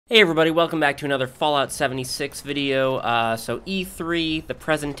Hey everybody, welcome back to another Fallout 76 video. So E3, the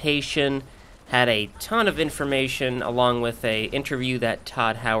presentation, had a ton of information along with a interview that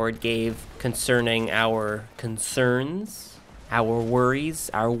Todd Howard gave concerning our concerns, our worries,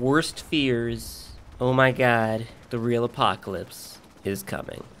 our worst fears. Oh my god, the real apocalypse is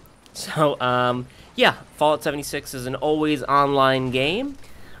coming. So, yeah, Fallout 76 is an always online game.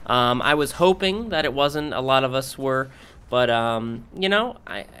 I was hoping that it wasn't, a lot of us were. But, you know,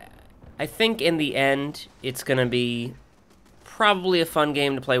 I think in the end, it's going to be probably a fun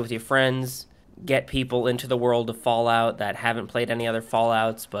game to play with your friends, get people into the world of Fallout that haven't played any other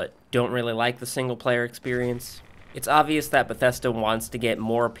Fallouts but don't really like the single-player experience. It's obvious that Bethesda wants to get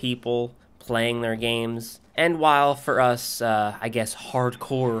more people playing their games, and while for us, I guess,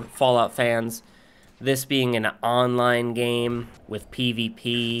 hardcore Fallout fans, this being an online game with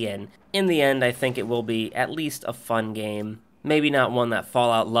PvP, and in the end, I think it will be at least a fun game. Maybe not one that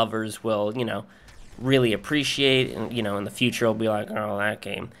Fallout lovers will, really appreciate, and, in the future will be like, oh, that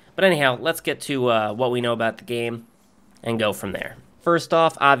game. But anyhow, let's get to what we know about the game and go from there. First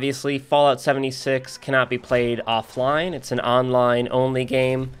off, obviously, Fallout 76 cannot be played offline. It's an online-only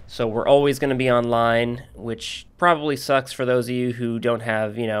game, so we're always going to be online, which probably sucks for those of you who don't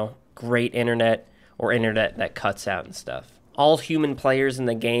have, great internet or internet that cuts out and stuff. All human players in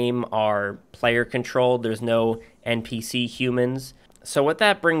the game are player-controlled. There's no NPC humans. So what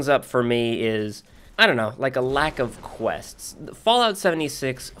that brings up for me is, I don't know, like a lack of quests. Fallout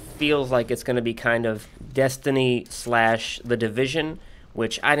 76 feels like it's going to be kind of Destiny / The Division,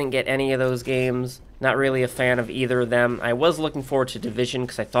 which I didn't get any of those games. Not really a fan of either of them. I was looking forward to Division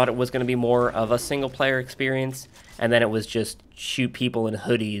because I thought it was going to be more of a single-player experience, and then it was just shoot people in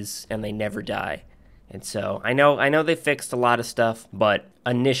hoodies and they never die. And so, I know they fixed a lot of stuff, but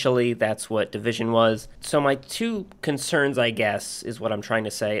initially that's what Division was. So my two concerns, I guess, is what I'm trying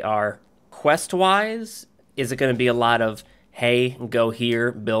to say are, quest-wise, is it going to be a lot of, hey, go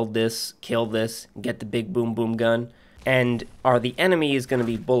here, build this, kill this, get the big boom boom gun? And are the enemies going to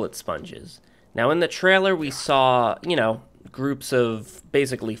be bullet sponges? Now in the trailer we saw, groups of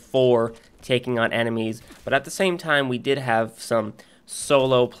basically 4 taking on enemies, but at the same time we did have some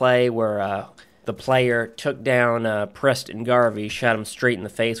solo play where, the player took down Preston Garvey, shot him straight in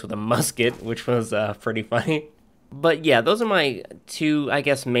the face with a musket, which was pretty funny. But yeah, those are my two, I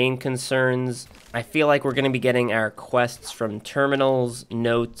guess, main concerns. I feel like we're going to be getting our quests from terminals,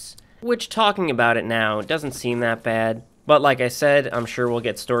 notes, which, talking about it now, doesn't seem that bad. But like I said, I'm sure we'll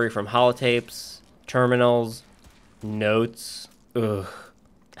get story from holotapes, terminals, notes. Ugh.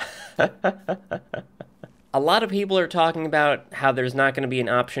 A lot of people are talking about how there's not going to be an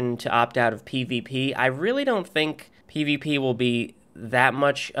option to opt out of PvP. I really don't think PvP will be that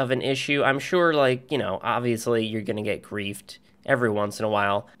much of an issue. I'm sure, obviously you're going to get griefed every once in a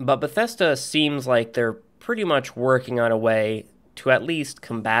while. But Bethesda seems like they're pretty much working on a way to at least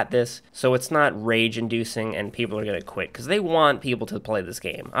combat this, so it's not rage-inducing and people are going to quit, because they want people to play this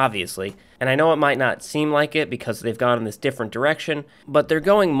game, obviously. And I know it might not seem like it because they've gone in this different direction, but they're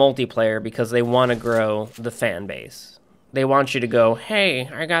going multiplayer because they want to grow the fan base. They want you to go, hey,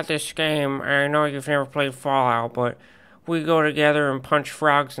 I got this game, I know you've never played Fallout, but we go together and punch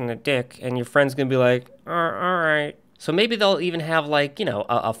frogs in the dick, and your friend's going to be like, alright. So maybe they'll even have, a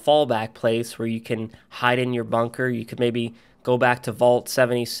fallback place where you can hide in your bunker. You could maybe go back to Vault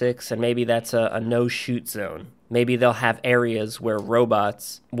 76, and maybe that's a no-shoot zone. Maybe they'll have areas where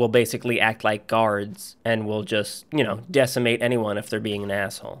robots will basically act like guards and will just, decimate anyone if they're being an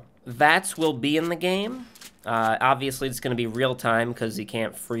asshole. VATS will be in the game. Obviously, it's going to be real-time because you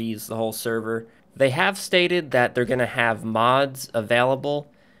can't freeze the whole server. They have stated that they're going to have mods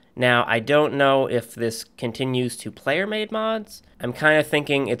available. Now, I don't know if this continues to player-made mods. I'm kind of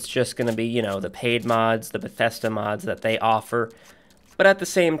thinking it's just going to be, the paid mods, the Bethesda mods that they offer. But at the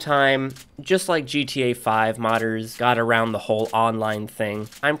same time, just like GTA 5 modders got around the whole online thing,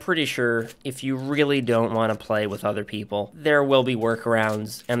 I'm pretty sure if you really don't want to play with other people, there will be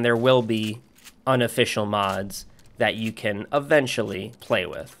workarounds and there will be unofficial mods that you can eventually play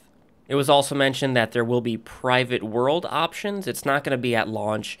with. It was also mentioned that there will be private world options. It's not going to be at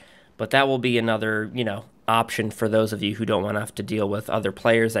launch, but that will be another, option for those of you who don't want to have to deal with other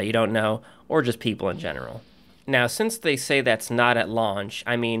players that you don't know, or just people in general. Now, since they say that's not at launch,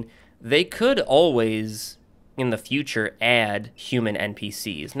 I mean, they could always, in the future, add human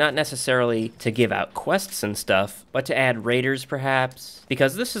NPCs. Not necessarily to give out quests and stuff, but to add raiders, perhaps.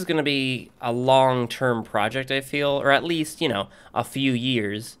 Because this is going to be a long-term project, I feel, or at least, a few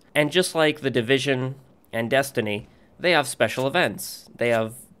years. And just like The Division and Destiny, they have special events. They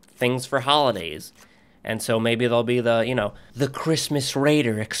have things for holidays. And so maybe there'll be the, the Christmas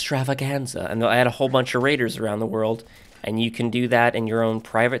Raider extravaganza, and they'll add a whole bunch of raiders around the world, and you can do that in your own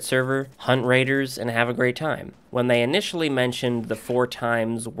private server, hunt raiders, and have a great time. When they initially mentioned the 4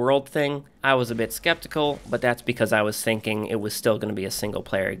 times world thing, I was a bit skeptical, but that's because I was thinking it was still going to be a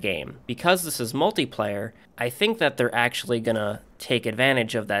single-player game. Because this is multiplayer, I think that they're actually going to take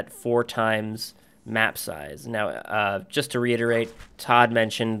advantage of that 4 times map size. Now, just to reiterate, Todd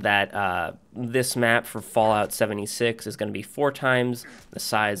mentioned that this map for Fallout 76 is going to be 4 times the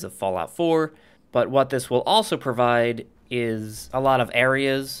size of Fallout 4, but what this will also provide is a lot of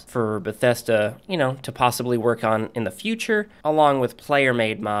areas for Bethesda, to possibly work on in the future, along with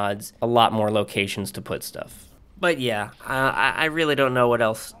player-made mods, a lot more locations to put stuff. But yeah, I really don't know what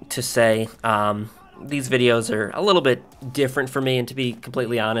else to say. These videos are a little bit different for me, and to be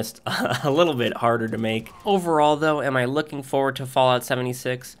completely honest, a little bit harder to make. Overall, though, am I looking forward to Fallout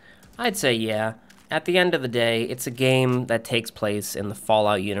 76? I'd say yeah. At the end of the day, it's a game that takes place in the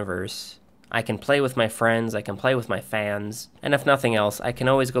Fallout universe. I can play with my friends, I can play with my fans, and if nothing else, I can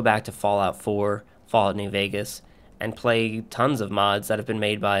always go back to Fallout 4, Fallout New Vegas, and play tons of mods that have been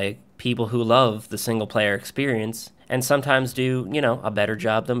made by people who love the single-player experience, and sometimes do, a better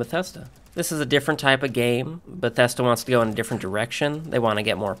job than Bethesda. This is a different type of game. Bethesda wants to go in a different direction. They want to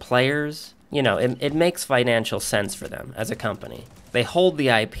get more players. It makes financial sense for them as a company. They hold the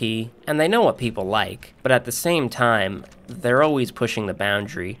IP, and they know what people like, but at the same time, they're always pushing the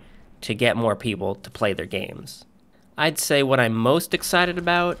boundary to get more people to play their games. I'd say what I'm most excited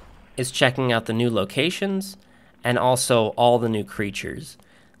about is checking out the new locations and also all the new creatures.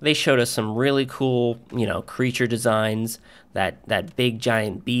 They showed us some really cool, creature designs, that big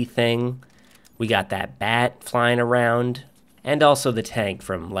giant bee thing. We got that bat flying around, and also the tank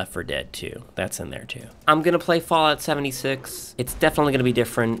from Left 4 Dead 2. That's in there too. I'm gonna play Fallout 76. It's definitely gonna be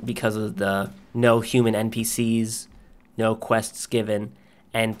different because of the no human NPCs, no quests given,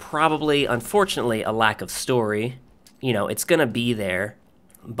 and probably, unfortunately, a lack of story. It's gonna be there,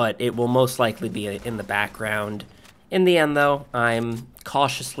 but it will most likely be in the background. In the end, though, I'm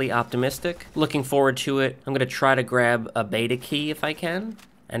cautiously optimistic. Looking forward to it. I'm gonna try to grab a beta key if I can.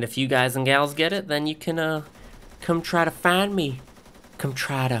 And if you guys and gals get it, then you can, come try to find me. Come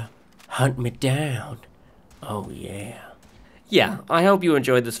try to hunt me down. Oh, yeah. Yeah, I hope you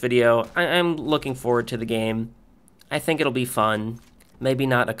enjoyed this video. I'm looking forward to the game. I think it'll be fun. Maybe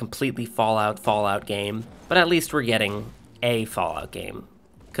not a completely Fallout game, but at least we're getting a Fallout game.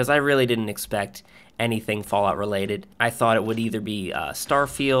 Because I really didn't expect anything Fallout related. I thought it would either be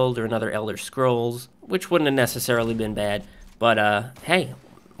Starfield or another Elder Scrolls, which wouldn't have necessarily been bad. But hey,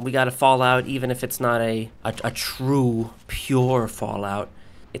 we got a Fallout, even if it's not a true, pure Fallout.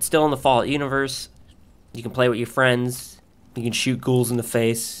 It's still in the Fallout universe. You can play with your friends, you can shoot ghouls in the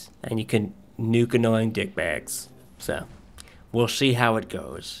face, and you can nuke annoying dickbags. So, we'll see how it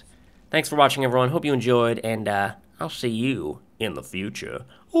goes. Thanks for watching, everyone. Hope you enjoyed, and I'll see you in the future.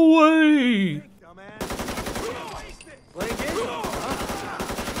 Away!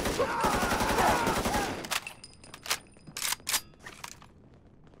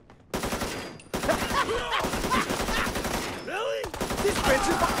 Really? This bitch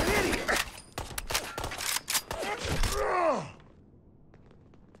is fucking